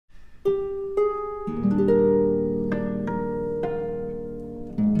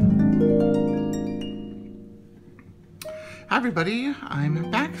everybody,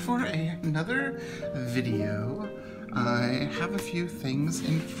 I'm back for another video. I have a few things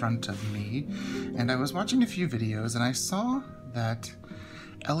in front of me, and I was watching a few videos and I saw that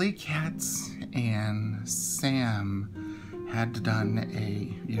Ellie Katz and Sam had done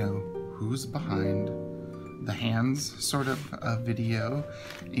a, who's behind the hands sort of a video,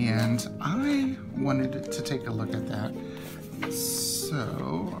 and I wanted to take a look at that.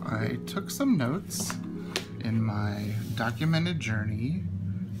 So I took some notes in my documented journey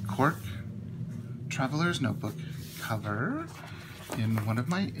cork traveler's notebook cover in one of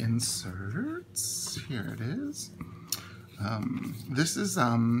my inserts. Here it is. This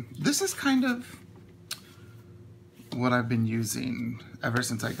is kind of what I've been using ever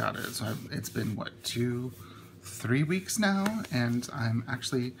since I got it. So it's been what, 2-3 weeks now, and I'm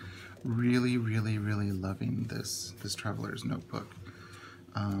actually really loving this traveler's notebook.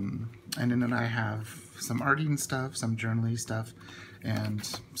 And then I have some arting stuff, some journaling stuff, and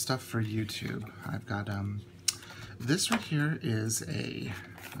stuff for YouTube. I've got this right here is a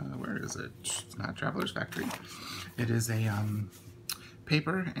where is it? It's not Traveler's Factory. It is a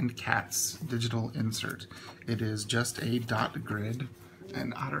paper and cats digital insert. It is just a dot grid,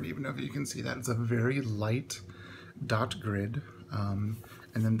 and I don't even know if you can see that. It's a very light dot grid, and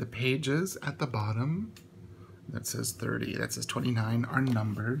then the pages at the bottom that says 30, that says 29 are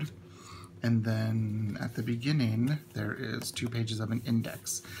numbered, and then at the beginning there is 2 pages of an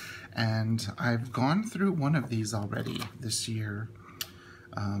index. And I've gone through one of these already this year,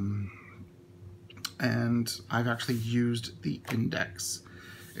 and I've actually used the index.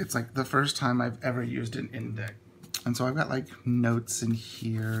 It's like the first time I've ever used an index. And so I've got like notes in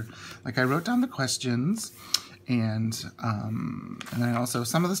here. Like I wrote down the questions, and then also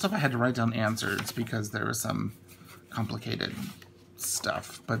some of the stuff I had to write down answers because there was some complicated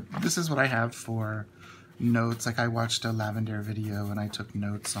stuff. But this is what I have for notes. Like I watched a lavender video and I took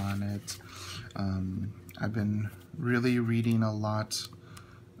notes on it. I've been really reading a lot,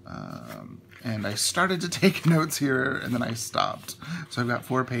 and I started to take notes here and then I stopped. So I've got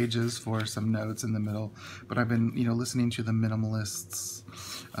 4 pages for some notes in the middle, but I've been, listening to the minimalists,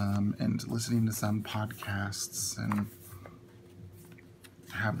 and listening to some podcasts, and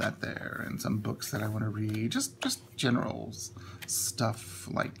have that there, and some books that I want to read, just general stuff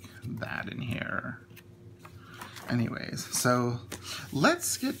like that in here. Anyways, so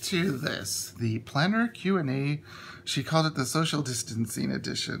let's get to this, the planner Q&A. She called it the social distancing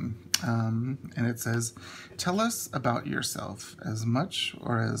edition, and it says, tell us about yourself, as much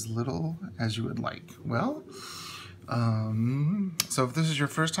or as little as you would like. Well, so if this is your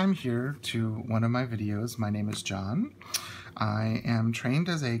first time here to one of my videos, my name is John. I am trained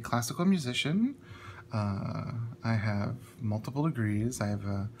as a classical musician. I have multiple degrees. I have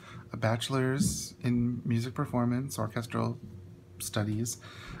a bachelor's in music performance, orchestral studies,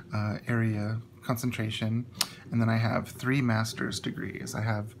 area concentration, and then I have 3 master's degrees. I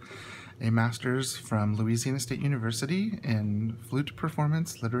have a master's from Louisiana State University in flute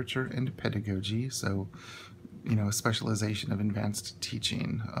performance, literature, and pedagogy. So, a specialization of advanced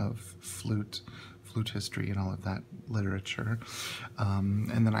teaching of flute history and all of that literature.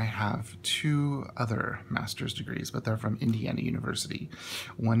 And then I have 2 other master's degrees, but they're from Indiana University.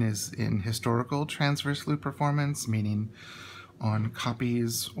 One is in historical transverse flute performance, meaning on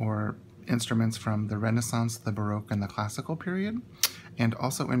copies or instruments from the Renaissance, the Baroque, and the Classical period, and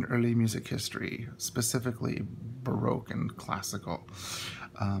also in early music history, specifically Baroque and Classical.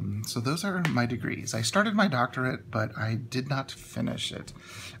 So those are my degrees. I started my doctorate, but I did not finish it.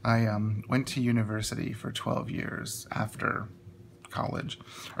 I went to university for 12 years after college,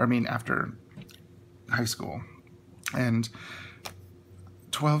 after high school, and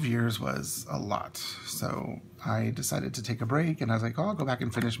 12 years was a lot. So I decided to take a break, and I was like, oh, I'll go back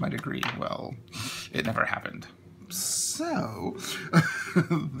and finish my degree. Well, it never happened. So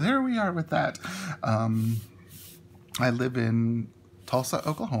there we are with that. I live in Tulsa,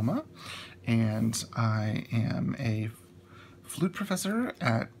 Oklahoma, and I am a flute professor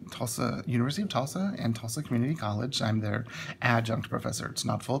at University of Tulsa and Tulsa Community College. I'm their adjunct professor. It's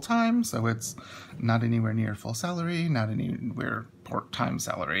not full-time, so it's not anywhere near full salary, not anywhere part-time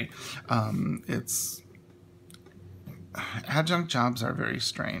salary. It's adjunct jobs are very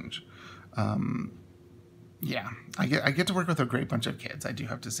strange. Yeah, I get to work with a great bunch of kids. I do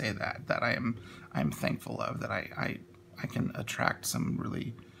have to say that I'm thankful of that. I can attract some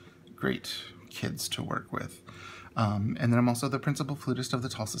really great kids to work with. And then I'm also the principal flutist of the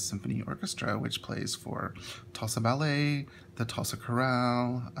Tulsa Symphony Orchestra, which plays for Tulsa Ballet, the Tulsa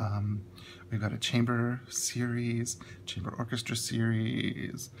Chorale. We've got a chamber series, chamber orchestra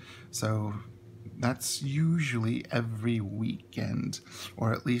series. So That's usually every weekend,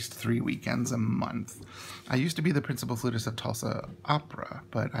 or at least 3 weekends a month. I used to be the principal flutist of Tulsa Opera,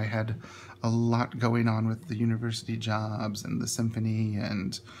 but I had a lot going on with the university jobs and the symphony,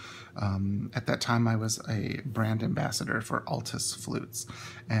 and at that time I was a brand ambassador for Altus flutes,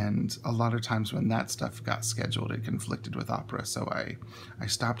 and a lot of times when that stuff got scheduled, it conflicted with opera, so I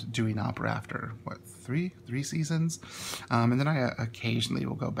stopped doing opera after, what, three seasons? And then I occasionally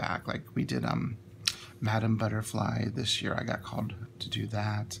will go back, like we did Madame Butterfly this year. I got called to do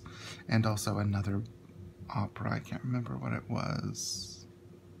that, and also another opera. I can't remember what it was,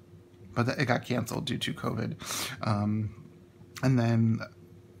 but it got canceled due to COVID. And then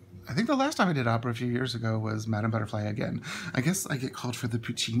I think the last time I did opera a few years ago was Madame Butterfly again. I guess I get called for the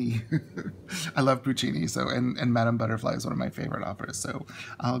Puccini. I love Puccini, so and Madame Butterfly is one of my favorite operas, so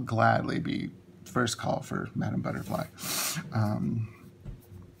I'll gladly be first call for Madame Butterfly.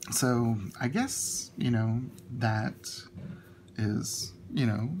 So I guess, that is,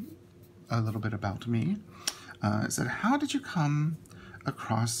 a little bit about me. It said, how did you come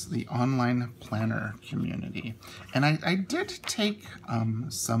across the online planner community? And I did take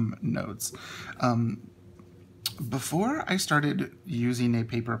some notes. Before I started using a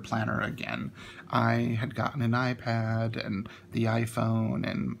paper planner again, I had gotten an iPad and the iPhone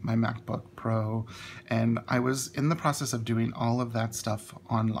and my MacBook Pro, and I was in the process of doing all of that stuff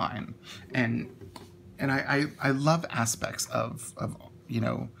online. And I love aspects of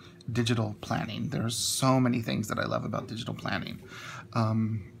digital planning. There's so many things that I love about digital planning.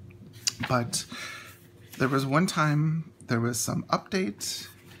 But there was one time there was some update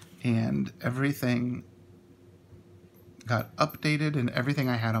and everything got updated, and everything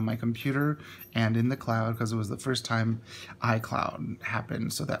I had on my computer and in the cloud, because it was the first time iCloud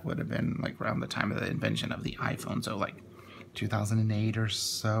happened, so that would have been like around the time of the invention of the iPhone, so like 2008 or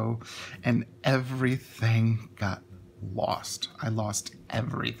so, and everything got lost. I lost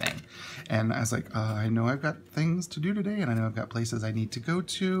everything, and I was like, I know I've got things to do today, and I know I've got places I need to go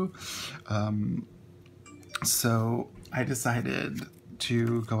to, so I decided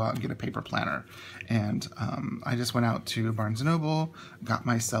to go out and get a paper planner, and I just went out to Barnes & Noble, got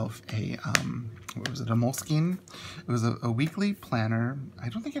myself a, what was it, a Moleskine. It was a weekly planner. I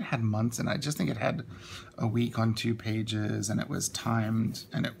don't think it had months, and I just think it had a week on 2 pages, and it was timed,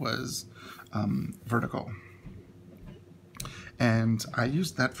 and it was vertical. And I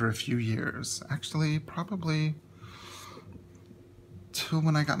used that for a few years, actually probably till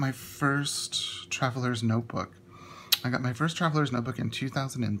when I got my first Traveler's Notebook. I got my first Traveler's Notebook in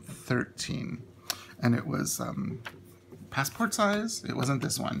 2013, and it was passport size. It wasn't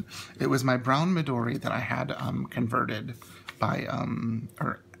this one. It was my brown Midori that I had converted by,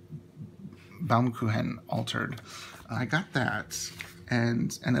 or Baumkuchen altered. I got that,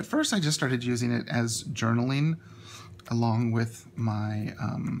 and at first I just started using it as journaling along with my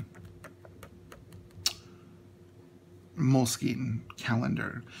Moleskine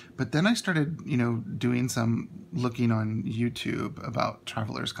calendar. But then I started, doing some looking on YouTube about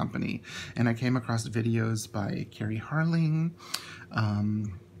Traveler's Company, and I came across videos by Carrie Harling,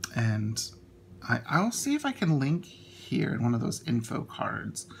 and I'll see if I can link here in one of those info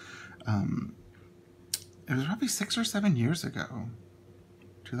cards. It was probably 6 or 7 years ago,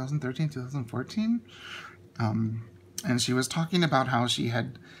 2013, 2014. And she was talking about how she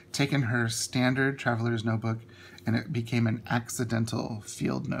had taken her standard Traveler's Notebook and it became an accidental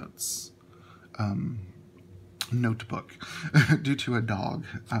field notes notebook due to a dog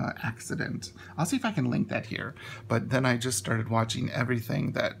accident. I'll see if I can link that here. But then I just started watching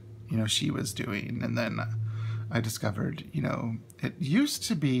everything that, she was doing. And then I discovered, it used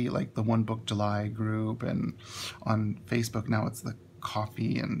to be like the One Book July group, and on Facebook now it's the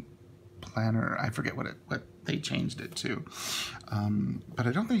Coffee and Planner. I forget what they changed it to, but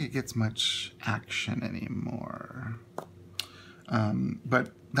I don't think it gets much action anymore.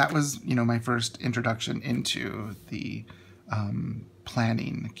 But that was, my first introduction into the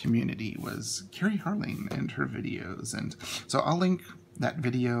planning community was Carrie Harling and her videos, and so I'll link that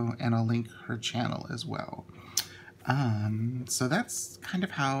video and I'll link her channel as well. So that's kind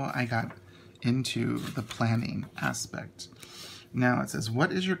of how I got into the planning aspect. Now it says,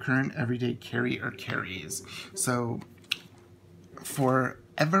 what is your current everyday carry or carries? So for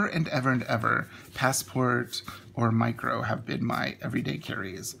ever and ever and ever, Passport or Micro have been my everyday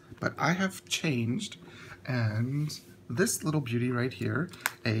carries. But I have changed, and this little beauty right here,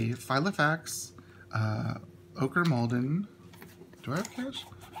 a Filofax Ochre Malden. Do I have cash?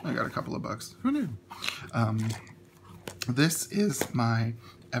 I got a couple of bucks. Who knew? This is my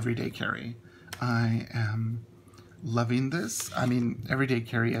everyday carry. I am loving this. I mean, everyday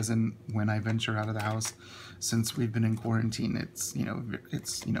carry as in when I venture out of the house. Since we've been in quarantine, it's, you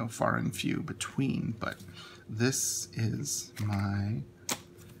know, far and few between, but this is my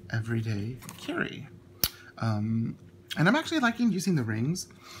everyday carry. And I'm actually liking using the rings.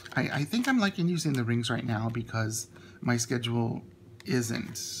 I think I'm liking using the rings right now because my schedule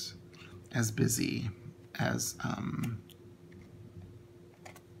isn't as busy as, I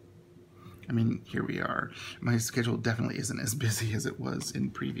mean, here we are. My schedule definitely isn't as busy as it was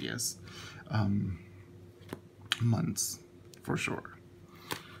in previous months, for sure.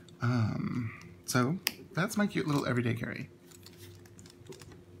 So that's my cute little everyday carry.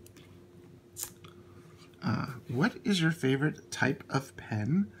 What is your favorite type of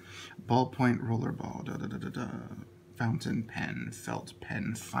pen? Ballpoint, rollerball, fountain pen, felt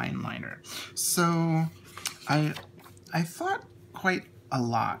pen, fineliner. So I thought quite a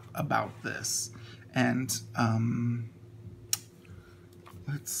lot about this, and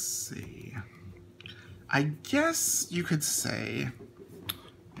let's see. I guess you could say,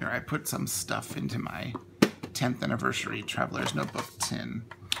 here I put some stuff into my 10th anniversary Traveler's Notebook tin.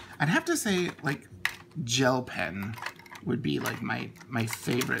 I'd have to say like gel pen would be like my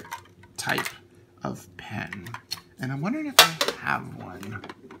favorite type of pen. And I'm wondering if I have one.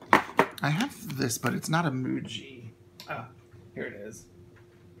 I have this, but it's not a Muji. Ah, here it is.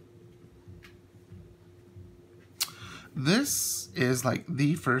 This is like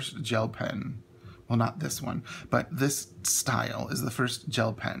the first gel pen. Well, not this one, but this style is the first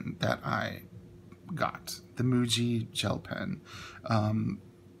gel pen that I got. The Muji gel pen.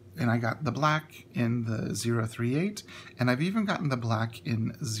 And I got the black in the 038, and I've even gotten the black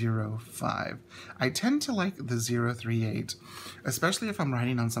in 05. I tend to like the 038, especially if I'm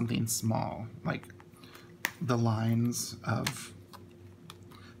writing on something small, like the lines of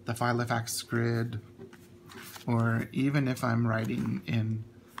the Filofax grid, or even if I'm writing in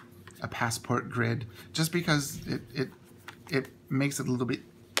a passport grid, just because it makes it a little bit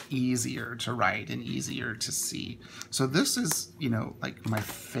easier to write and easier to see. So this is, you know, like my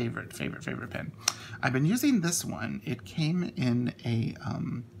favorite pen. I've been using this one. It came in a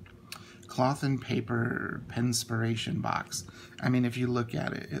cloth and paper Penspiration box. I mean, if you look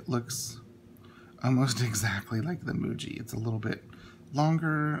at it, it looks almost exactly like the Muji. It's a little bit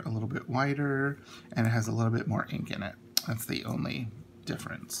longer, a little bit wider, and it has a little bit more ink in it. That's the only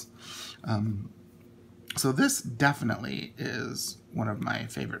difference. So this definitely is one of my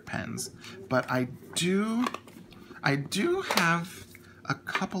favorite pens, but I do have a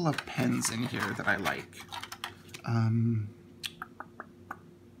couple of pens in here that I like.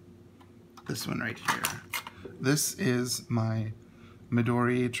 This one right here. This is my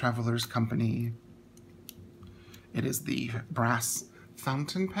Midori Traveler's Company. It is the brass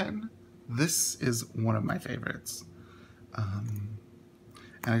fountain pen. This is one of my favorites. And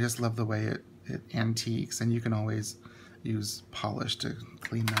I just love the way it antiques, and you can always use polish to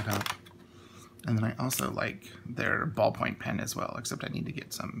clean that up. And then I also like their ballpoint pen as well, except I need to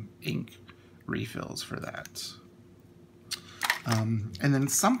get some ink refills for that. And then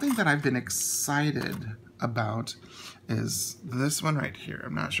something that I've been excited about is this one right here.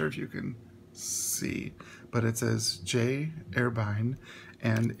 I'm not sure if you can see, but it says J. Irvine,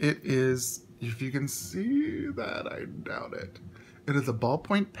 and it is, if you can see that, I doubt it. It is a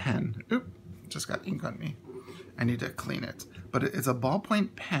ballpoint pen. Oop, just got ink on me. I need to clean it. But it's a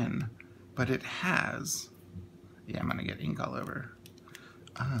ballpoint pen, but it has, yeah, I'm gonna get ink all over.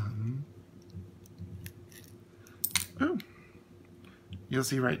 Ooh, you'll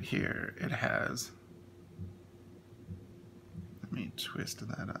see right here, it has, let me twist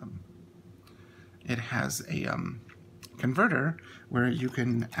that up. It has a converter where you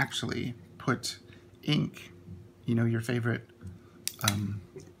can actually put ink, you know, your favorite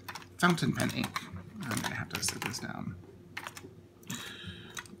fountain pen ink. I'm gonna have to sit this down.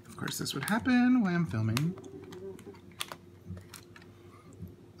 Of course, this would happen while I'm filming.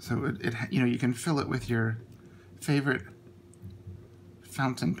 So it you know, you can fill it with your favorite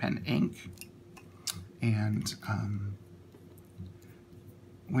fountain pen ink, and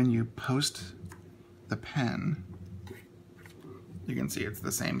when you post the pen, you can see it's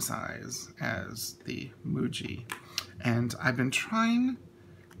the same size as the Muji. And I've been trying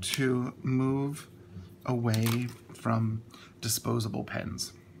to move away from disposable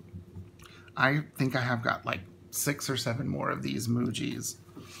pens. I think I have got like 6 or 7 more of these Mujis,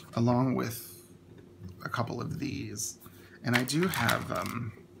 along with a couple of these. And I do have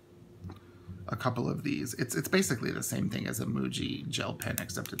a couple of these. It's basically the same thing as a Muji gel pen,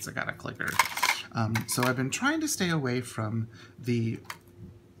 except it's got a clicker. So I've been trying to stay away from the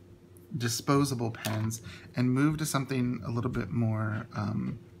disposable pens and move to something a little bit more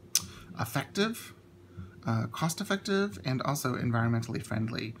effective, cost-effective, and also environmentally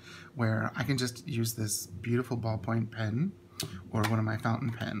friendly, where I can just use this beautiful ballpoint pen or one of my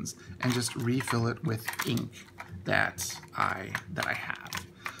fountain pens and just refill it with ink that I have.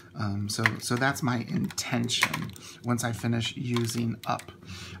 So that's my intention once I finish using up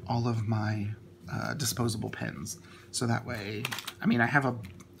all of my disposable pens. So that way, I mean, I have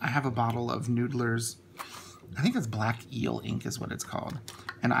a bottle of Noodler's, I think it's Black Eel ink is what it's called,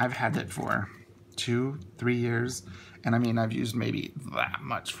 and I've had it for 2-3 years, and I mean, I've used maybe that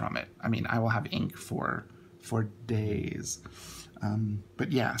much from it. I mean, I will have ink for days.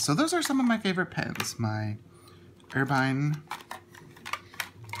 But yeah, so those are some of my favorite pens. My Irvine,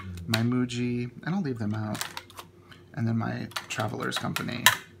 my Muji, and I'll leave them out, and then my Traveler's Company.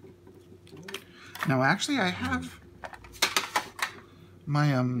 Now, actually, I have my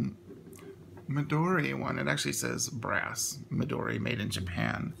Midori one. It actually says brass, Midori made in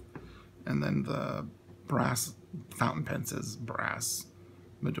Japan. And then the brass fountain pen says brass,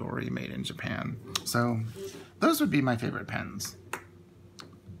 Midori made in Japan. So those would be my favorite pens.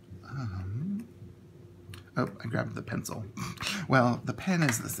 Oh, I grabbed the pencil. Well, the pen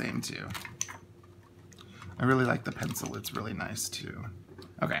is the same too. I really like the pencil. It's really nice too.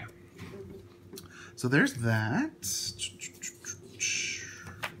 Okay. So there's that.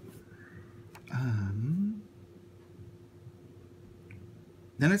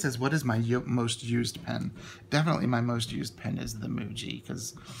 Then it says, what is my most used pen? Definitely my most used pen is the Muji,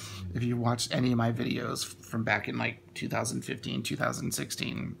 because if you watched any of my videos from back in like 2015,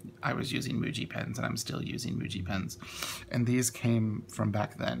 2016, I was using Muji pens, and I'm still using Muji pens. And these came from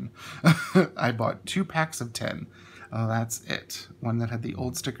back then. I bought 2 packs of 10. That's it. One that had the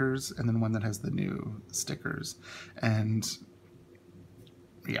old stickers, and then one that has the new stickers. And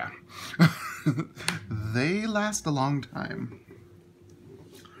yeah, they last a long time.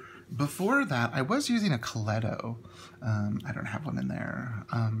 Before that, I was using a Coletto. I don't have one in there.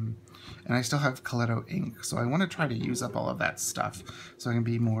 And I still have Coletto ink, so I want to try to use up all of that stuff so I can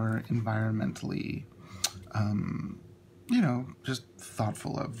be more environmentally, you know, just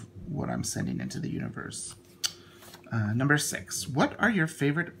thoughtful of what I'm sending into the universe. Number 6, what are your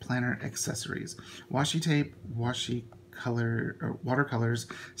favorite planner accessories? Washi tape, washi color, or watercolors,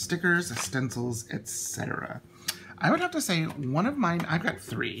 stickers, stencils, etc. I would have to say one of mine, I've got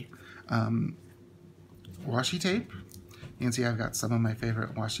 3. Washi tape. You can see I've got some of my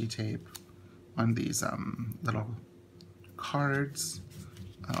favorite washi tape on these little cards.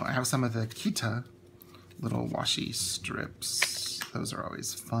 I have some of the Kita little washi strips. Those are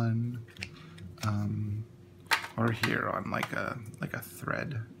always fun. Or here on like a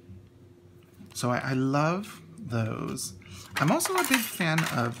thread. So I love those. I'm also a big fan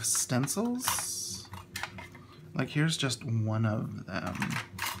of stencils. Like here's just one of them.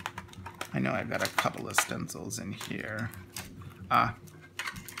 I know I've got a couple of stencils in here.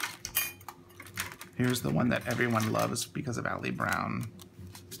 Here's the one that everyone loves because of Allie Brown.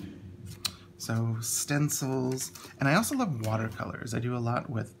 So stencils, and I also love watercolors. I do a lot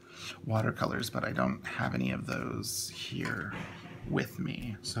with watercolors, but I don't have any of those here with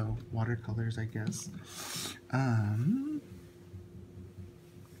me. So watercolors, I guess.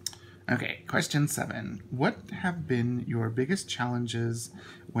 Okay, question 7. What have been your biggest challenges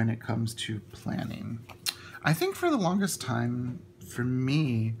when it comes to planning? I think for the longest time, for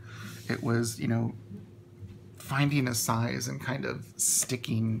me, it was, you know, finding a size and kind of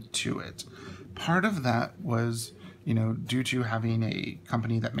sticking to it. Part of that was, you know, due to having a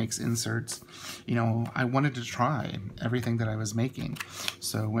company that makes inserts, you know, I wanted to try everything that I was making.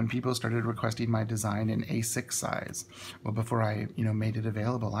 So when people started requesting my design in A6 size, well, before I, you know, made it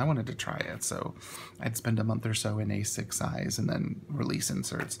available, I wanted to try it. So I'd spend a month or so in A6 size and then release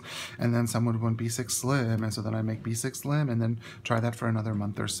inserts. And then someone would want B6 Slim, and so then I'd make B6 Slim and then try that for another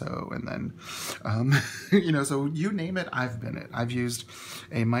month or so. And then, you know, so you name it, I've been it. I've used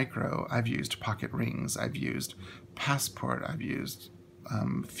a micro, I've used pocket rings, I've used Passport, I've used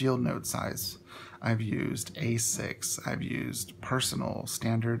field note size, I've used A6, I've used personal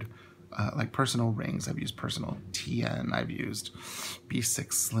standard, like personal rings, I've used personal TN, I've used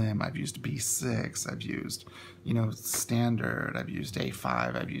B6 Slim, I've used B6, I've used, you know, standard, I've used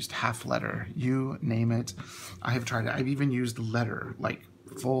A5, I've used half letter, you name it, I have tried it. I've even used letter, like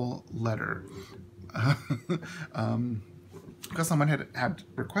full letter. Because someone had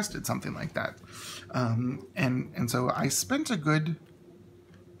requested something like that. And so I spent a good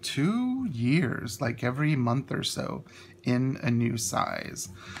 2 years, like every month or so, in a new size.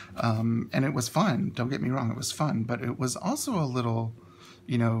 And it was fun, don't get me wrong, it was fun, but it was also a little,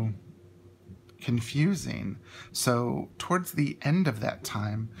 you know, confusing. So towards the end of that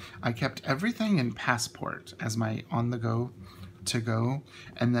time, I kept everything in Passport as my on-the-go to go,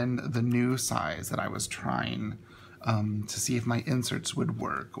 and then the new size that I was trying to see if my inserts would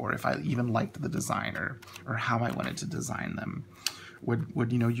work, or if I even liked the designer, or how I wanted to design them,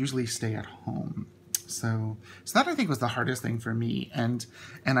 would you know, usually stay at home. So that I think was the hardest thing for me, and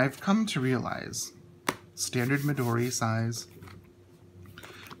I've come to realize standard Midori size,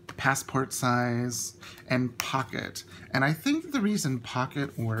 Passport size, and Pocket. And I think the reason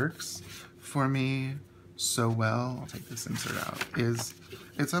Pocket works for me so well, I'll take this insert out, is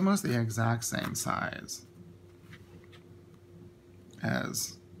it's almost the exact same size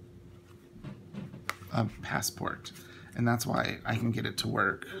as a Passport, and that's why I can get it to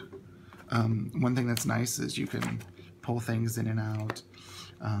work. One thing that's nice is you can pull things in and out.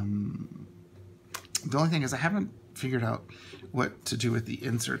 The only thing is I haven't figured out what to do with the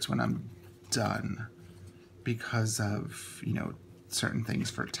inserts when I'm done, because of, you know, certain things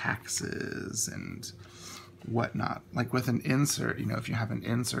for taxes and whatnot. Like with an insert, you know, if you have an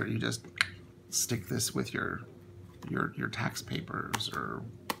insert, you just stick this with your tax papers or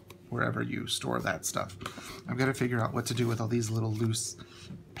wherever you store that stuff. I've got to figure out what to do with all these little loose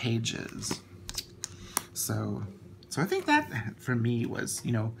pages. So I think that for me was,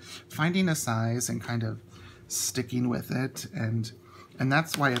 you know, finding a size and kind of sticking with it, and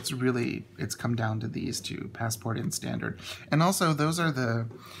that's why it's come down to these two, Passport and Standard. And also those are the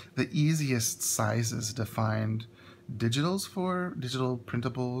easiest sizes to find digitals for, digital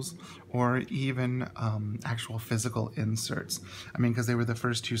printables, or even actual physical inserts. I mean, because they were the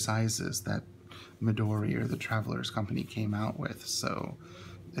first two sizes that Midori, or the Travelers Company, came out with, so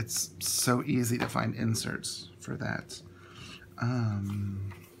it's so easy to find inserts for that.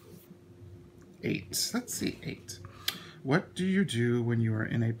 8. Let's see, 8. What do you do when you are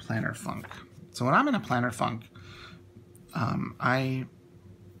in a planner funk? So when I'm in a planner funk, I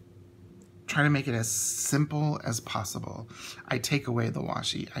try to make it as simple as possible. I take away the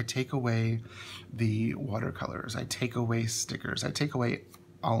washi. I take away the watercolors. I take away stickers. I take away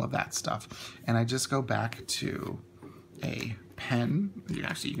all of that stuff. And I just go back to a pen.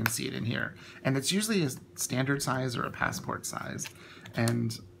 Actually, you can see it in here. And it's usually a standard size or a Passport size.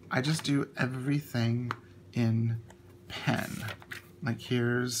 And I just do everything in pen. Like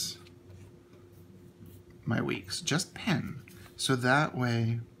here's my weeks, just pen. So that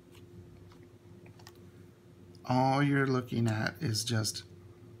way, all you're looking at is just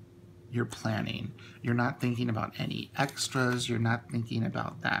your planning. You're not thinking about any extras. You're not thinking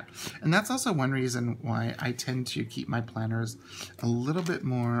about that. And that's also one reason why I tend to keep my planners a little bit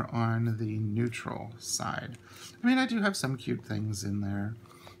more on the neutral side. I mean, I do have some cute things in there.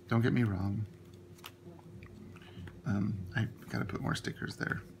 Don't get me wrong. I gotta put more stickers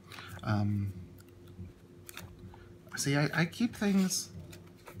there. See, I keep things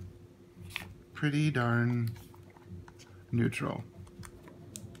pretty darn neutral.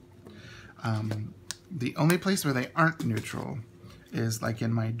 The only place where they aren't neutral is like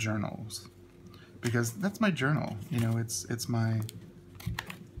in my journals, because that's my journal. You know, it's my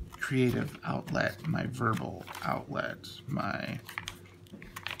creative outlet, my verbal outlet, my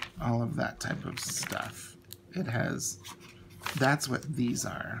all of that type of stuff. It has, that's what these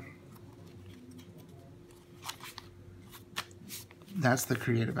are. That's the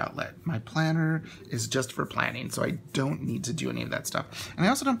creative outlet. My planner is just for planning, so I don't need to do any of that stuff. And I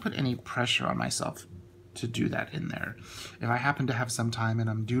also don't put any pressure on myself to do that in there. If I happen to have some time and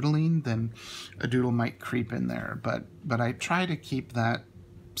I'm doodling, then a doodle might creep in there, but I try to keep that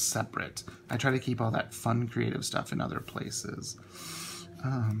separate. I try to keep all that fun creative stuff in other places.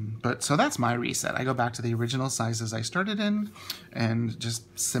 But so that's my reset. I go back to the original sizes I started in and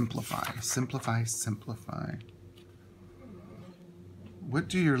just simplify, simplify, simplify. What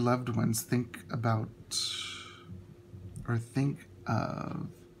do your loved ones think about or think of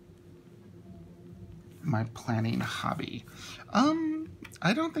my planning hobby?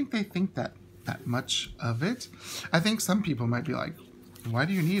 I don't think they think that much of it. I think some people might be like, why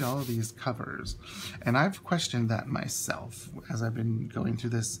do you need all of these covers? And I've questioned that myself as I've been going through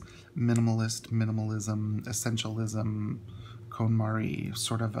this minimalism, essentialism, KonMari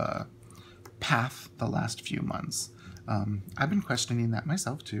sort of a path the last few months. I've been questioning that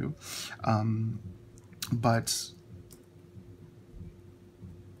myself too, but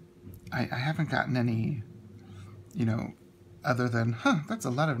I haven't gotten any, you know, other than, that's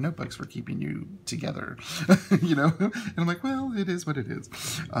a lot of notebooks for keeping you together, you know? And I'm like, well, it is what it is.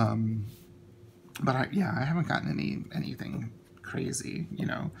 But I haven't gotten anything crazy, you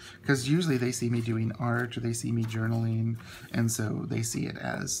know, because usually they see me doing art or they see me journaling, and so they see it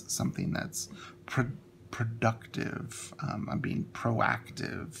as something that's productive. I'm being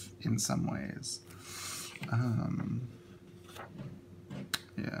proactive in some ways.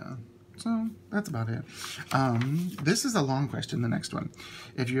 Yeah, so that's about it. This is a long question, the next one.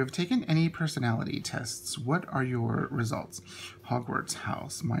 If you have taken any personality tests, what are your results? Hogwarts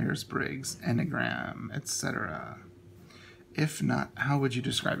house, Myers-Briggs, Enneagram, etc. If not, how would you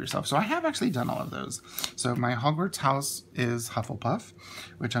describe yourself? So I have actually done all of those. So my Hogwarts house is Hufflepuff,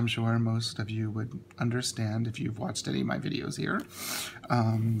 which I'm sure most of you would understand if you've watched any of my videos here.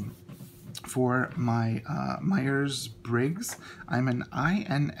 For my Myers-Briggs, I'm an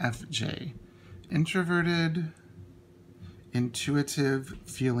INFJ, introverted, intuitive,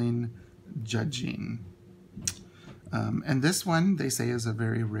 feeling, judging. And this one, they say, is a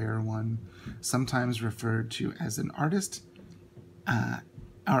very rare one, sometimes referred to as an artist,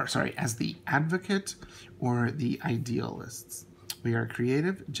 as the advocate or the idealists. We are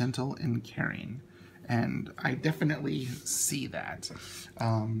creative, gentle, and caring. And I definitely see that.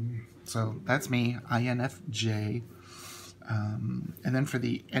 So that's me, INFJ. And then for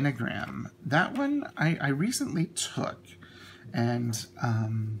the Enneagram, that one I recently took. And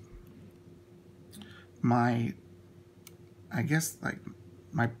my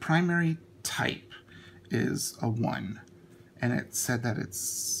primary type is a 1. And it said that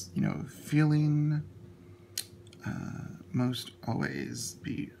it's, you know, feeling most always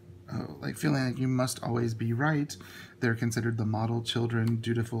be, feeling like you must always be right. They're considered the model children,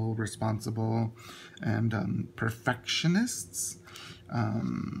 dutiful, responsible, and perfectionists.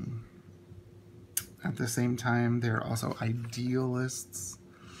 At the same time, they're also idealists.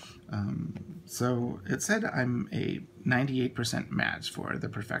 So it said I'm a 98% match for the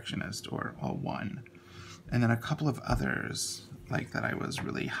perfectionist, or a 1. And then a couple of others, like that I was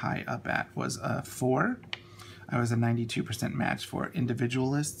really high up at, was a 4. I was a 92% match for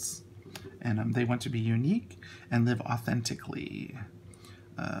individualists, and they want to be unique and live authentically.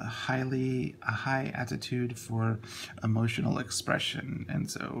 A high attitude for emotional expression,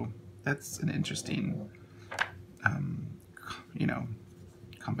 and so that's an interesting, you know,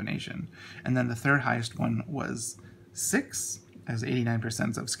 combination. And then the third highest one was 6, as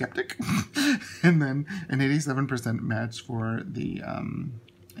 89% of skeptic, and then an 87% match for the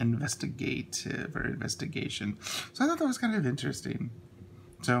investigative or investigation. So I thought that was kind of interesting.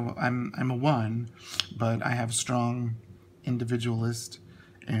 So I'm a 1, but I have strong individualist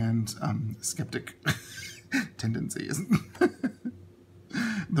and skeptic tendencies.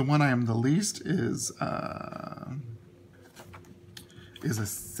 The one I am the least is a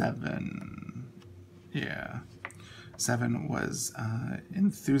 7. Yeah. 7 was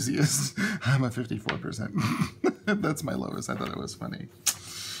enthusiast. I'm a 54%. That's my lowest. I thought it was funny.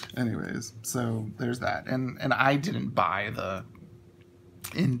 Anyways, so there's that. And I didn't buy the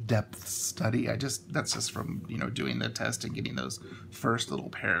in-depth study. That's just from, you know, doing the test and getting those first little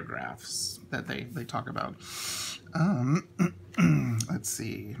paragraphs that they talk about. Let's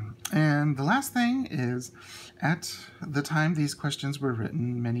see. And the last thing is, at the time these questions were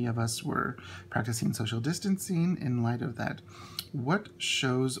written, many of us were practicing social distancing. In light of that, what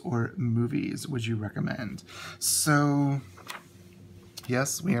shows or movies would you recommend? So,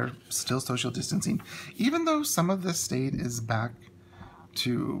 yes, we are still social distancing, even though some of the state is back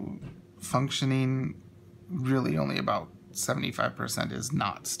to functioning. Really only about 75% is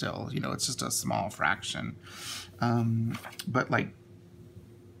not still, you know, it's just a small fraction. But like,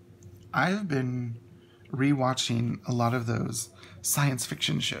 I've been rewatching a lot of those science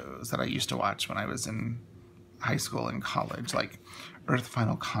fiction shows that I used to watch when I was in high school and college, like Earth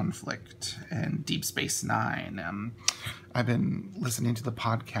Final Conflict and Deep Space Nine. I've been listening to the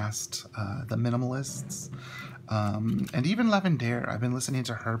podcast, The Minimalists, and even Lavendare. I've been listening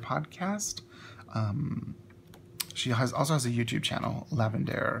to her podcast. She also has a YouTube channel,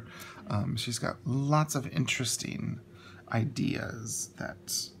 Lavendare. She's got lots of interesting ideas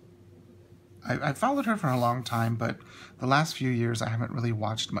that I've followed her for a long time, but the last few years I haven't really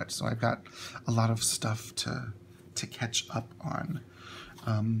watched much, so I've got a lot of stuff to catch up on.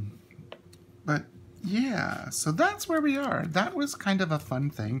 But yeah, so that's where we are. That was kind of a fun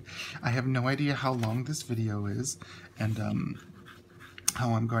thing. I have no idea how long this video is and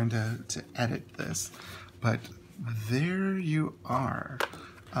how I'm going to edit this, but there you are.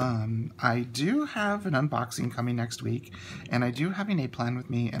 I do have an unboxing coming next week, and I do having a plan with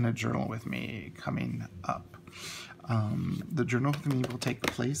me and a journal with me coming up. The journal with me will take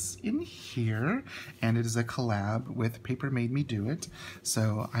place in here, and it is a collab with Paper Made Me Do It,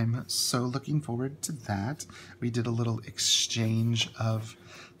 so I'm so looking forward to that. We did a little exchange of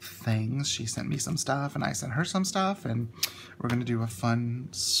things. She sent me some stuff, and I sent her some stuff, and we're going to do a fun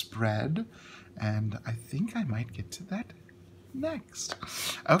spread, and I think I might get to that next.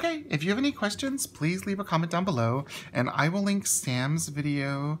 Okay, if you have any questions, please leave a comment down below, and I will link Sam's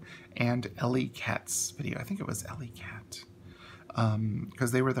video and Ellie Cat's video. I think it was Ellie Cat,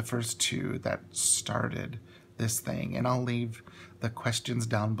 because they were the first two that started this thing, and I'll leave the questions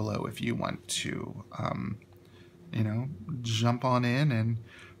down below if you want to, you know, jump on in and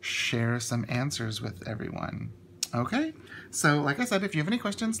share some answers with everyone. Okay, so like I said, if you have any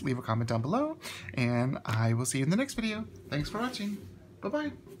questions, leave a comment down below, and I will see you in the next video. Thanks for watching.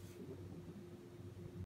 Bye-bye.